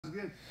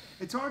good.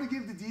 It's hard to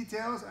give the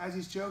details as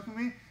he's choking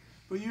me,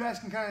 but you guys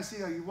can kind of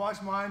see, like you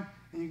watch mine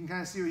and you can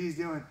kind of see what he's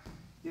doing.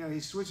 You know, he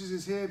switches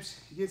his hips,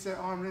 he gets that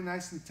arm in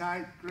nice and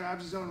tight,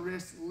 grabs his own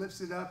wrist,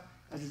 lifts it up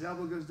as his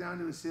elbow goes down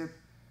to his hip.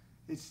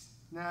 It's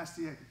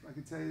nasty, I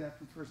can tell you that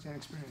from first-hand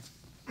experience.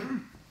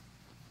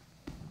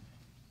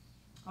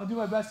 I'll do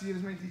my best to give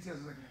as many details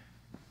as I can.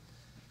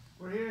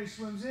 We're here, he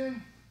swims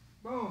in,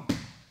 boom,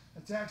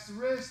 attacks the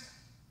wrist,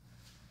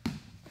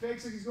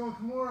 fakes like he's going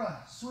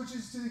Kimura,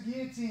 switches to the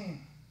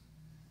guillotine.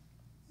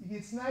 He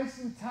gets nice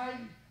and tight,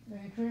 and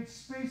he creates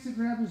space to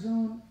grab his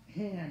own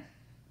hand.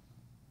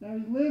 Now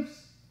he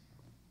lifts.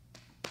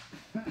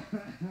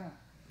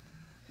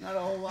 Not a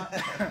whole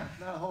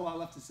lot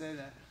left to say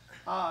there.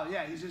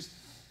 Yeah, he's just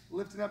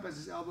lifting up as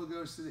his elbow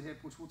goes to the hip,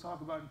 which we'll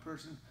talk about in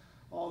person,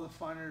 all the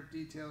finer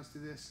details to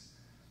this.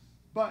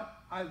 But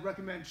I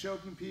recommend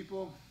choking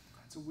people.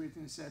 That's a weird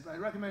thing to say, but I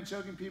recommend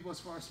choking people as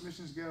far as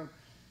submissions go.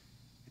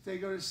 If they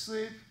go to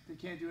sleep, they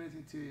can't do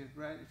anything to you,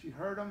 right? If you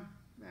hurt them,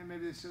 and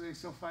maybe they're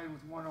still fighting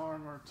with one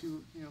arm or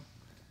two, you know,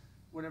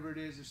 whatever it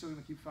is, they're still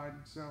going to keep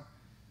fighting. So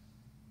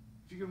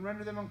if you can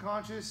render them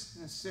unconscious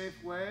in a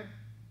safe way,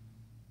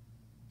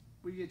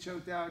 we get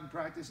choked out in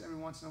practice every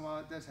once in a while.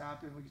 It does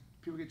happen.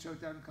 People get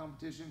choked out in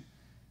competition.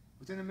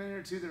 Within a minute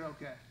or two, they're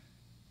okay.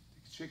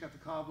 They can shake out the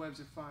cobwebs,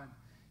 they're fine.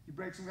 You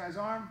break some guy's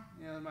arm,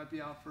 you know, they might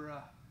be out for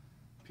a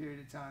period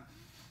of time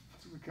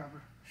to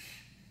recover.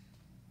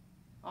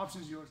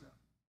 Option's yours, though.